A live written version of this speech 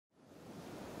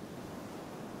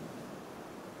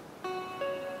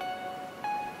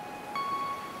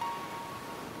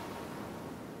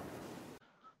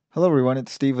Hello everyone,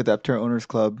 it's Steve with Aptera Owners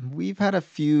Club. We've had a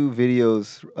few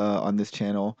videos on this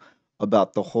channel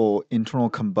about the whole internal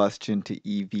combustion to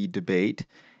EV debate.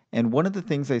 And one of the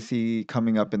things I see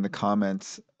coming up in the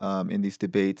comments in these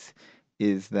debates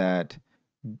is that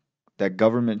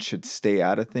government should stay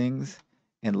out of things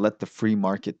and let the free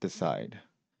market decide.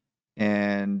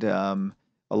 And a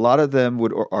lot of them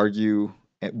would argue,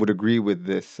 would agree with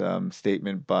this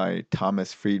statement by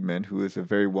Thomas Friedman, who is a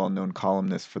very well-known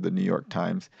columnist for the New York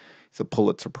Times. He's a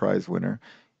Pulitzer Prize winner.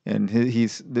 And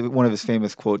one of his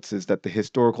famous quotes is that the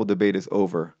historical debate is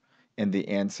over, and the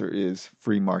answer is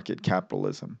free market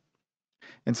capitalism.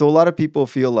 And so a lot of people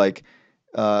feel like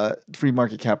free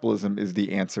market capitalism is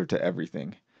the answer to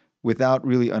everything without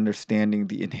really understanding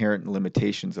the inherent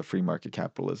limitations of free market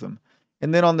capitalism.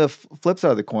 And then on the flip side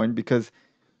of the coin, because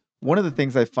one of the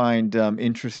things I find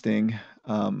interesting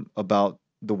about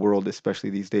the world, especially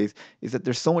these days, is that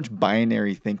there's so much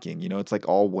binary thinking. You know, it's like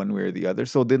all one way or the other.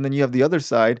 So then you have the other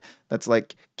side that's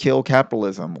like kill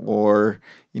capitalism, or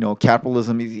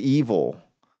capitalism is evil,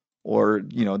 or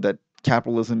that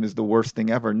capitalism is the worst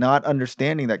thing ever, not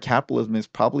understanding that capitalism is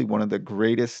probably one of the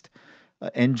greatest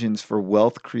engines for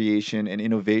wealth creation and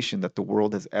innovation that the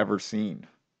world has ever seen.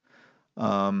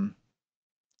 Um,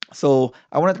 so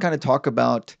I wanted to kind of talk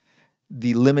about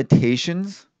the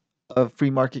limitations of free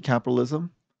market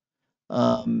capitalism,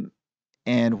 um,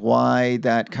 and why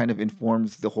that kind of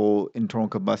informs the whole internal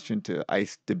combustion to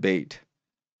ICE debate.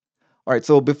 All right,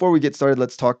 so before we get started,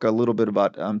 let's talk a little bit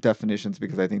about definitions,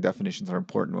 because I think definitions are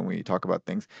important when we talk about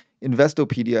things.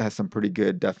 Investopedia has some pretty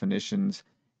good definitions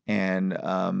and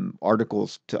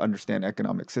articles to understand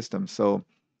economic systems. So,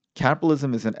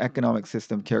 capitalism is an economic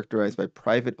system characterized by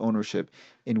private ownership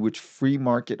in which free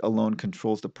market alone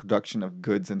controls the production of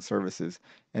goods and services.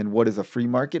 And what is a free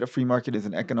market? A free market is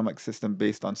an economic system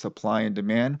based on supply and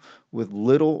demand with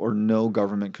little or no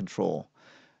government control.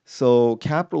 So,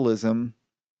 capitalism,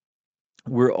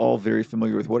 we're all very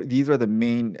familiar with what these are the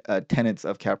main tenets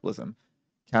of capitalism.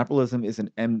 Capitalism is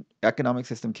an economic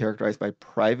system characterized by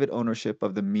private ownership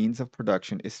of the means of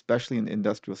production, especially in the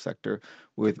industrial sector,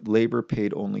 with labor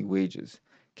paid only wages.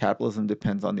 Capitalism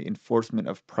depends on the enforcement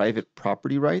of private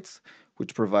property rights,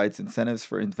 which provides incentives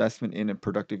for investment in and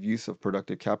productive use of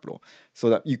productive capital. So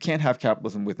that you can't have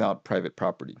capitalism without private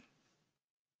property.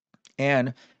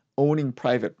 And owning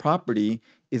private property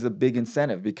is a big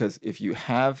incentive, because if you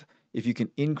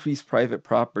can increase private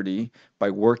property by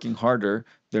working harder,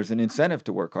 there's an incentive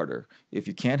to work harder. If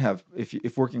you can't have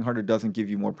if working harder doesn't give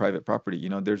you more private property,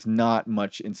 there's not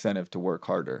much incentive to work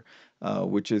harder,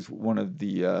 which is one of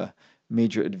the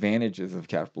major advantages of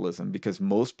capitalism, because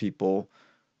most people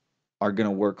are going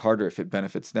to work harder if it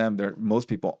benefits them. Most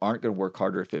people aren't going to work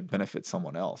harder if it benefits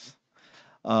someone else.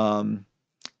 Um,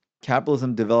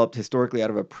 Capitalism developed historically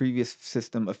out of a previous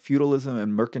system of feudalism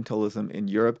and mercantilism in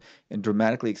Europe, and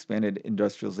dramatically expanded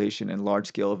industrialization and large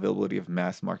scale availability of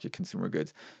mass market consumer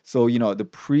goods. So, the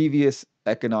previous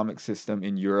economic system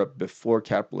in Europe before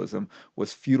capitalism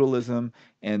was feudalism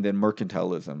and then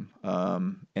mercantilism.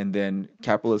 And then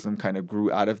capitalism kind of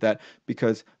grew out of that,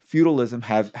 because feudalism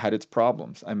had its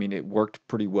problems. I mean, it worked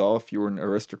pretty well if you were an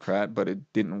aristocrat, but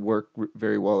it didn't work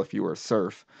very well if you were a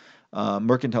serf.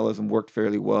 Mercantilism worked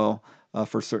fairly well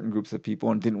for certain groups of people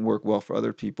and didn't work well for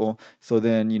other people. So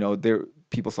then,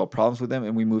 people saw problems with them,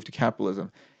 and we moved to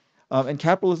capitalism. And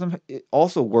capitalism, it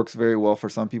also works very well for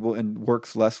some people and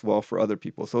works less well for other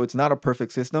people. So it's not a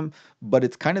perfect system, but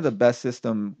it's kind of the best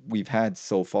system we've had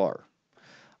so far.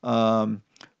 Um,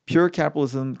 Pure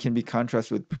capitalism can be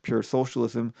contrasted with pure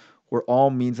socialism, where all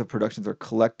means of productions are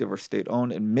collective or state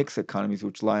owned, and mixed economies,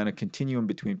 which lie on a continuum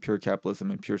between pure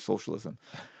capitalism and pure socialism.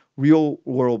 Real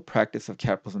world practice of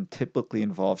capitalism typically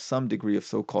involves some degree of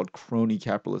so called crony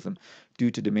capitalism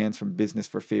due to demands from business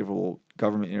for favorable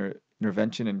government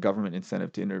intervention and government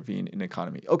incentive to intervene in the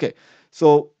economy. Okay,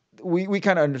 so we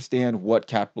kind of understand what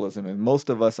capitalism is. Most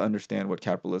of us understand what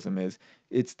capitalism is.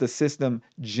 It's the system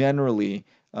generally,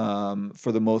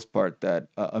 for the most part, that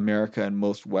America and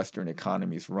most Western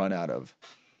economies run out of.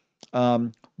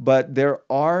 But there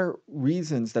are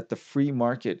reasons that the free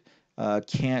market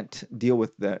can't deal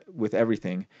with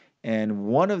everything. And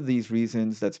one of these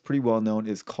reasons that's pretty well known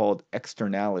is called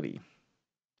externality.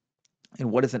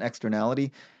 And what is an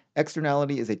externality?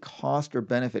 Externality is a cost or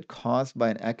benefit caused by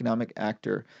an economic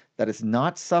actor that is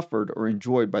not suffered or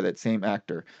enjoyed by that same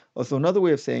actor. So another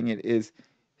way of saying it is,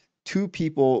 two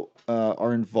people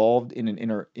are involved in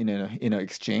an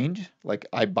exchange, like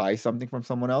I buy something from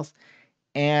someone else,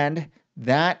 and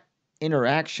that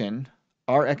interaction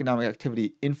our economic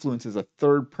activity influences a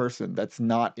third person that's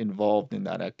not involved in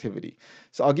that activity.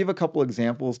 So I'll give a couple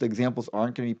examples. The examples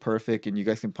aren't going to be perfect, and you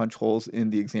guys can punch holes in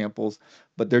the examples,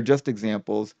 but they're just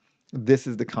examples. This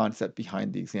is the concept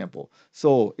behind the example.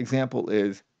 So, example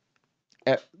is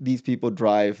these people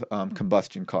drive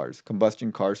combustion cars.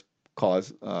 Combustion cars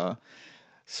cause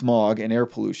smog and air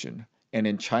pollution. And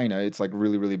in China, it's like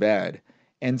really, really bad.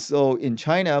 And so in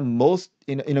China,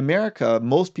 in America,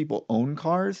 most people own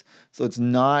cars. So it's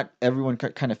not everyone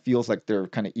kind of feels like they're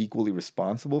kind of equally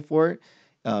responsible for it.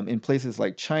 In places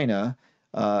like China,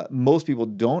 most people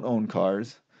don't own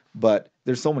cars, but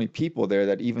there's so many people there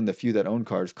that even the few that own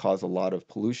cars cause a lot of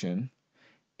pollution.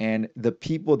 And the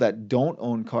people that don't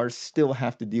own cars still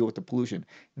have to deal with the pollution.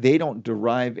 They don't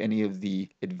derive any of the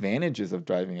advantages of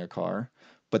driving a car,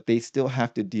 but they still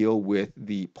have to deal with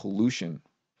the pollution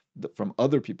from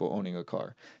other people owning a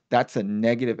car. That's a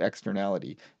negative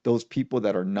externality. Those people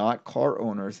that are not car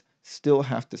owners still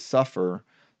have to suffer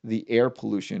the air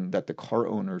pollution that the car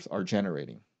owners are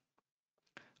generating.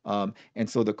 And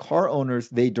so the car owners,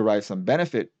 they derive some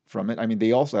benefit from it. I mean,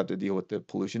 they also have to deal with the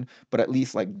pollution, but at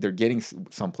least like they're getting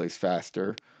someplace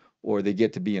faster, or they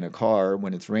get to be in a car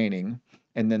when it's raining.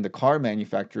 And then the car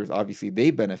manufacturers, obviously,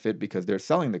 they benefit because they're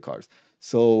selling the cars.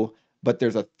 So, but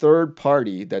there's a third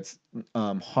party that's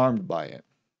harmed by it.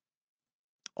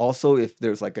 Also, if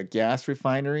there's like a gas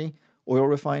refinery, oil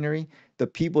refinery, the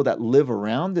people that live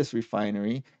around this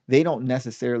refinery, they don't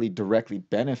necessarily directly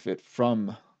benefit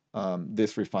from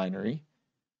this refinery,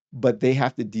 but they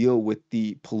have to deal with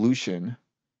the pollution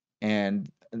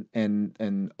and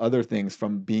and other things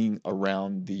from being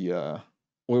around the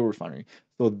oil refinery.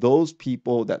 So those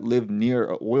people that live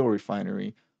near an oil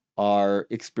refinery are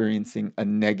experiencing a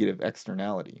negative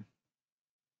externality.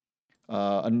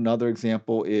 Another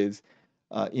example is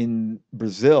in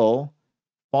Brazil,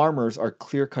 farmers are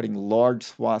clear cutting large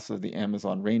swaths of the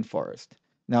Amazon rainforest.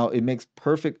 Now, it makes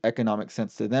perfect economic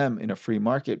sense to them in a free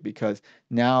market because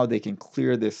now they can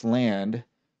clear this land,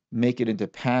 make it into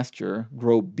pasture,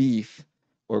 grow beef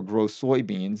or grow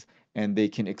soybeans, and they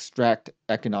can extract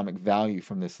economic value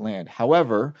from this land.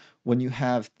 However, when you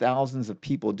have thousands of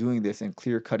people doing this and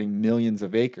clear cutting millions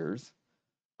of acres,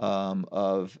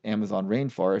 of Amazon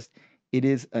rainforest, it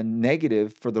is a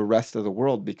negative for the rest of the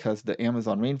world because the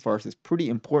Amazon rainforest is pretty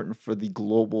important for the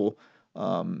global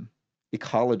um,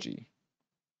 ecology.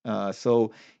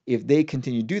 So if they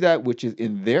continue to do that, which is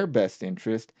in their best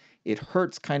interest, it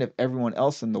hurts kind of everyone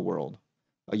else in the world.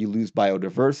 You lose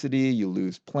biodiversity, you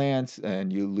lose plants,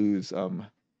 and you lose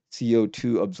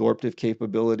CO2 absorptive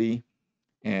capability.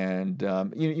 And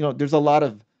there's a lot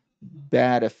of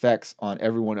bad effects on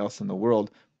everyone else in the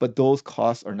world, but those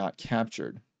costs are not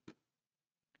captured.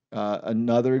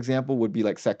 Another example would be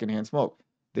like secondhand smoke.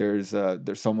 There's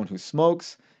someone who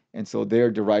smokes, and so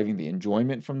they're deriving the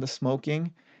enjoyment from the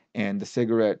smoking, and the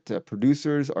cigarette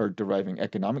producers are deriving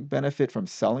economic benefit from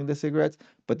selling the cigarettes.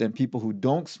 But then people who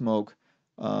don't smoke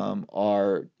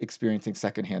are experiencing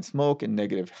secondhand smoke and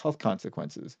negative health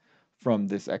consequences from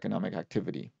this economic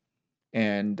activity.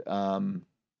 And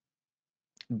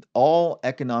all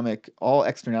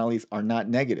externalities are not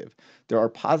negative. There are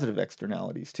positive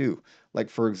externalities too. Like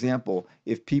for example,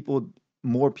 if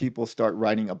more people start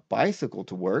riding a bicycle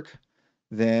to work,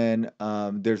 then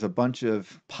there's a bunch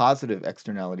of positive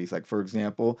externalities. Like for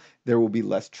example, there will be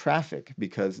less traffic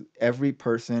because every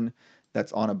person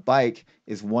that's on a bike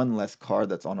is one less car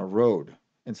that's on a road.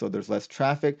 And so there's less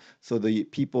traffic. So the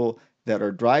people that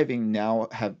are driving now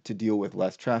have to deal with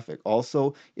less traffic.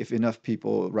 Also, if enough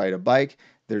people ride a bike,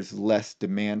 there's less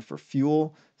demand for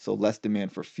fuel. So less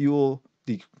demand for fuel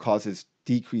causes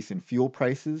decrease in fuel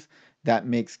prices. That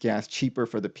makes gas cheaper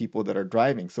for the people that are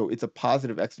driving. So it's a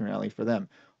positive externality for them.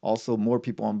 Also, more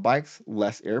people on bikes,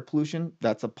 less air pollution.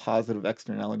 That's a positive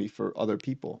externality for other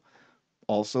people.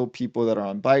 Also, people that are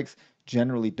on bikes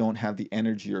generally don't have the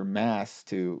energy or mass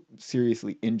to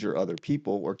seriously injure other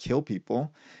people or kill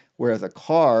people. Whereas a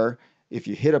car, if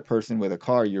you hit a person with a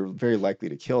car, you're very likely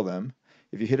to kill them.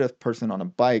 If you hit a person on a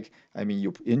bike, I mean,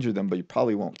 you'll injure them, but you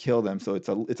probably won't kill them. So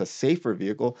it's a safer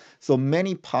vehicle. So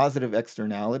many positive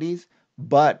externalities,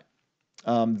 but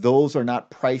those are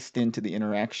not priced into the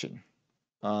interaction.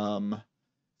 Um,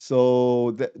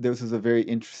 so this is a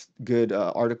very good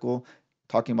article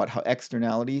talking about how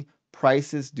externality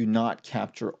prices do not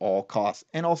capture all costs,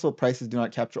 and also prices do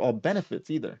not capture all benefits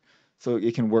either. So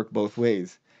it can work both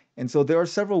ways. And so there are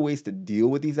several ways to deal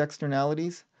with these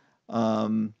externalities.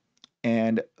 Um,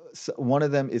 and one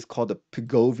of them is called a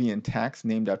Pigovian tax,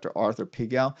 named after Arthur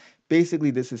Pigou.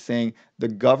 Basically, this is saying the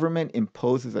government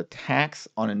imposes a tax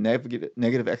on a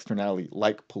negative externality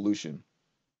like pollution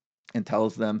and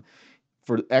tells them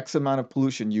for X amount of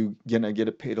pollution, you gonna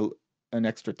get paid an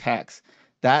extra tax.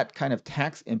 That kind of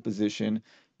tax imposition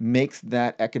makes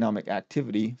that economic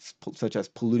activity, such as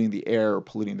polluting the air or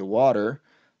polluting the water,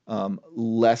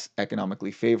 less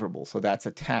economically favorable. So that's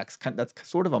a tax. That's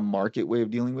sort of a market way of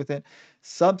dealing with it.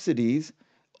 Subsidies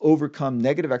overcome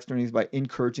negative externalities by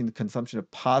encouraging the consumption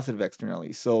of positive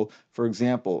externalities. So, for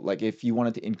example, like if you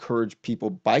wanted to encourage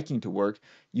people biking to work,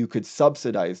 you could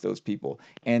subsidize those people.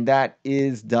 And that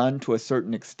is done to a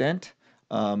certain extent.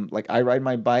 Like I ride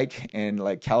my bike and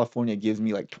like California gives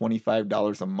me like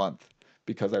 $25 a month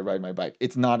because I ride my bike.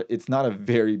 It's not a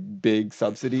very big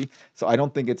subsidy, so I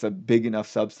don't think it's a big enough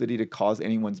subsidy to cause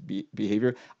anyone's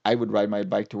behavior. I would ride my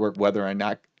bike to work whether or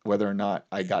not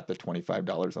I got the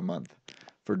 $25 a month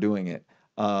for doing it.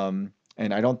 And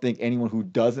I don't think anyone who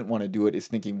doesn't want to do it is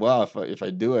thinking, well, if I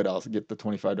do it, I'll get the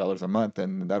 $25 a month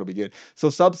and that'll be good. So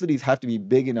subsidies have to be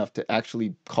big enough to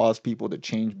actually cause people to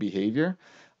change behavior.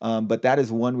 But that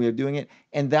is one way of doing it.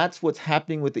 And that's what's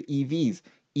happening with the EVs.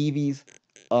 EVs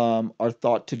are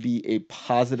thought to be a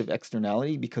positive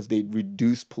externality because they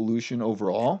reduce pollution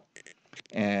overall,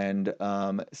 and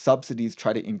subsidies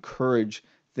try to encourage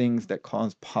things that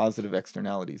cause positive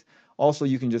externalities. Also,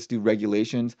 you can just do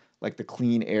regulations like the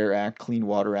Clean Air Act, Clean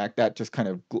Water Act, that just kind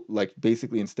of like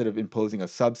basically instead of imposing a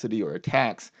subsidy or a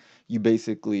tax, you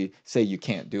basically say you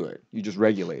can't do it. You just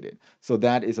regulate it. So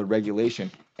that is a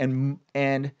regulation. And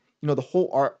the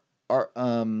whole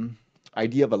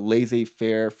idea of a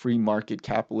laissez-faire free market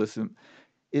capitalism,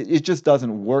 it just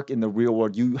doesn't work in the real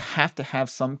world. You have to have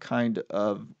some kind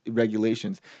of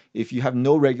regulations. If you have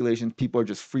no regulations, people are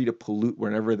just free to pollute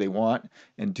whenever they want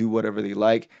and do whatever they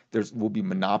like. There's will be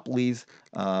monopolies,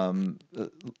 and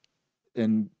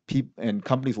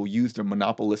companies will use their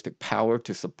monopolistic power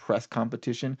to suppress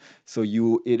competition. So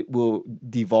it will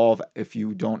devolve if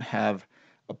you don't have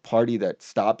a party that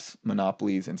stops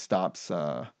monopolies and stops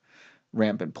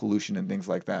rampant pollution and things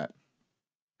like that.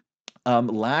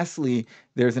 Lastly,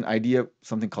 there's an idea,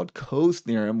 something called Coe's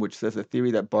theorem, which says a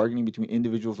theory that bargaining between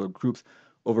individuals or groups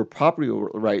over property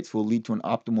rights will lead to an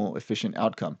optimal, efficient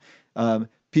outcome.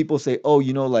 People say, oh,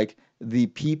 like the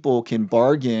people can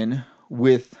bargain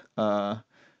with the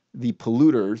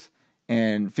polluters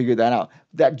and figure that out.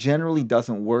 That generally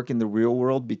doesn't work in the real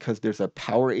world because there's a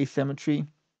power asymmetry,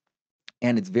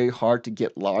 and it's very hard to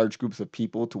get large groups of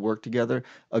people to work together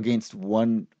against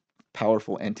one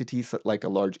powerful entity, like a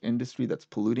large industry that's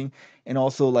polluting. And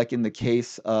also, like in the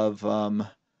case of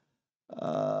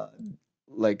uh,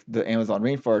 like the Amazon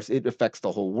rainforest, it affects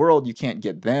the whole world. You can't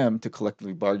get them to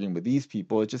collectively bargain with these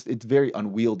people. It's very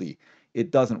unwieldy.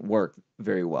 It doesn't work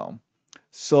very well.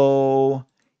 So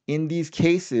in these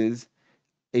cases,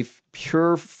 a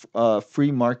pure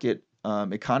free market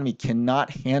economy cannot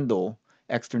handle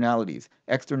externalities.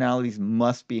 Externalities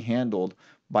must be handled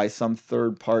by some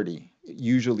third party,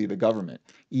 usually the government,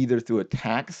 either through a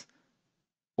tax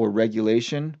or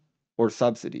regulation or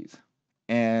subsidies.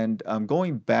 And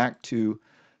going back to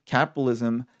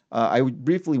capitalism, I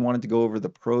briefly wanted to go over the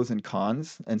pros and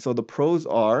cons. And so the pros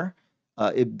are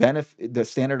the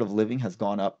standard of living has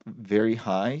gone up very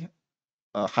high,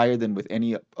 higher than with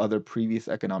any other previous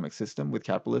economic system with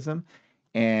capitalism.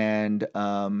 And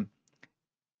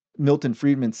Milton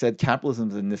Friedman said capitalism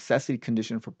is a necessity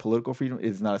condition for political freedom. It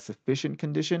is not a sufficient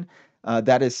condition.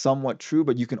 That is somewhat true,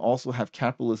 but you can also have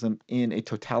capitalism in a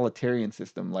totalitarian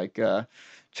system. Like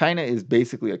China is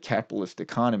basically a capitalist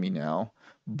economy now,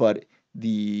 but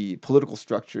the political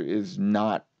structure is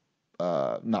not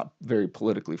very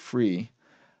politically free.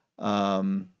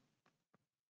 Um,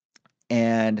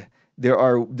 and there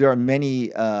are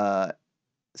many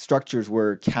structures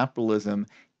where capitalism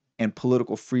and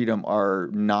political freedom are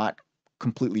not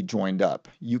completely joined up.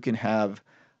 You can have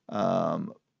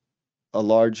um, a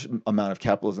large amount of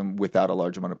capitalism without a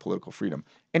large amount of political freedom.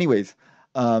 Anyways,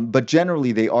 but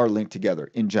generally they are linked together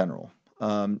in general.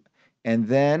 Um, and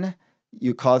then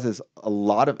it causes a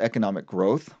lot of economic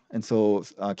growth. And so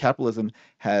capitalism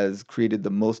has created the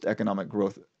most economic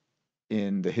growth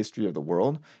in the history of the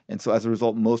world. And so as a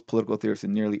result, most political theorists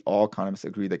and nearly all economists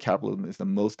agree that capitalism is the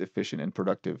most efficient and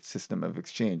productive system of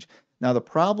exchange. Now, the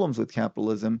problems with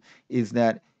capitalism is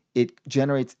that it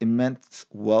generates immense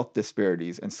wealth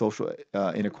disparities and social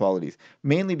inequalities,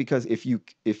 mainly because if you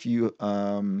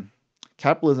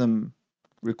capitalism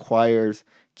requires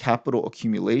capital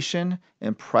accumulation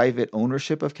and private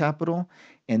ownership of capital,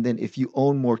 and then if you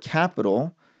own more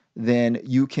capital, then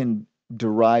you can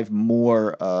derive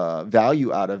more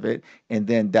value out of it, and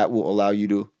then that will allow you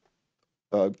to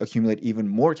accumulate even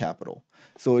more capital.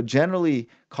 So it generally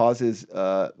causes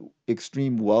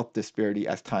extreme wealth disparity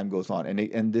as time goes on,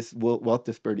 and this wealth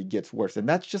disparity gets worse. And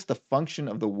that's just a function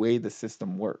of the way the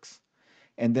system works.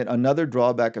 And then another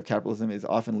drawback of capitalism is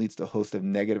often leads to a host of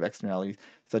negative externalities,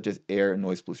 such as air and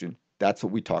noise pollution. That's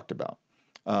what we talked about.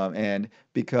 And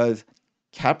because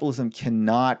capitalism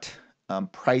cannot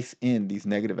price in these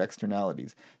negative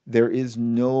externalities, there is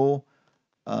no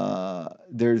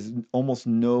there's almost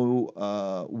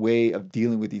no way of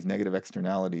dealing with these negative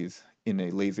externalities in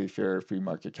a laissez-faire free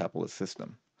market capitalist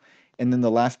system. And then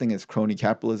the last thing is crony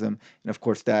capitalism. And of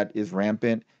course, that is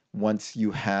rampant once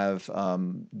you have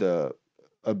the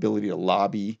ability to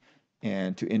lobby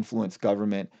and to influence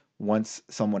government. Once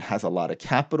someone has a lot of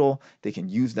capital, they can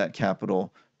use that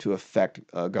capital to affect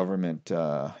government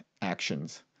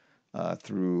actions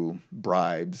through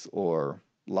bribes or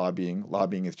lobbying.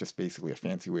 Lobbying is just basically a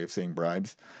fancy way of saying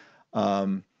bribes.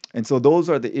 And so those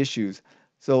are the issues.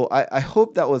 So I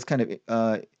hope that was kind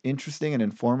of interesting and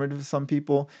informative to some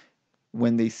people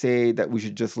when they say that we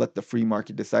should just let the free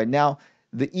market decide. Now,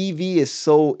 the EV is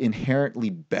so inherently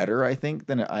better, I think,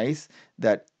 than an ICE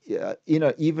that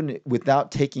even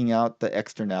without taking out the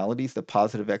externalities, the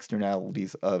positive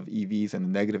externalities of EVs and the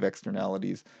negative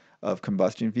externalities of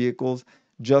combustion vehicles,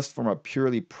 just from a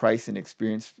purely price and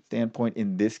experience standpoint,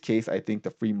 in this case, I think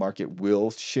the free market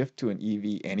will shift to an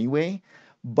EV anyway.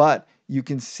 But you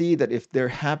can see that if there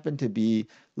happened to be,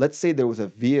 let's say there was a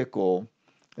vehicle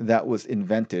that was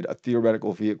invented, a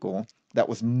theoretical vehicle that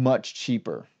was much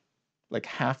cheaper, like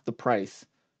half the price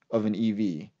of an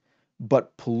EV,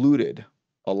 but polluted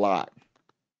a lot.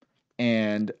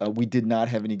 And we did not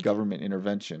have any government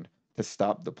intervention to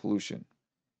stop the pollution.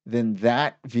 Then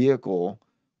that vehicle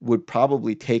would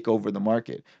probably take over the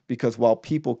market because while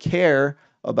people care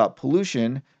about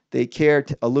pollution, they care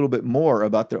a little bit more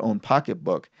about their own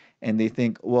pocketbook. And they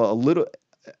think, well,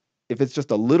 if it's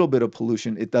just a little bit of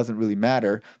pollution, it doesn't really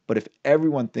matter. But if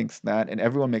everyone thinks that and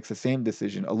everyone makes the same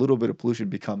decision, a little bit of pollution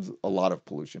becomes a lot of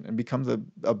pollution and becomes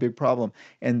a big problem.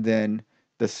 And then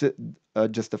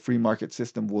just the free market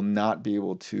system will not be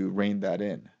able to rein that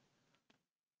in.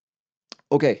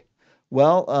 Okay.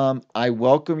 Well, I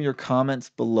welcome your comments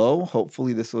below.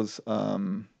 Hopefully, this was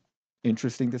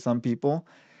interesting to some people.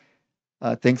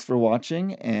 Thanks for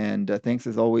watching, and thanks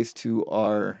as always to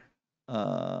our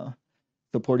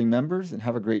supporting members, and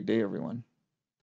have a great day, everyone.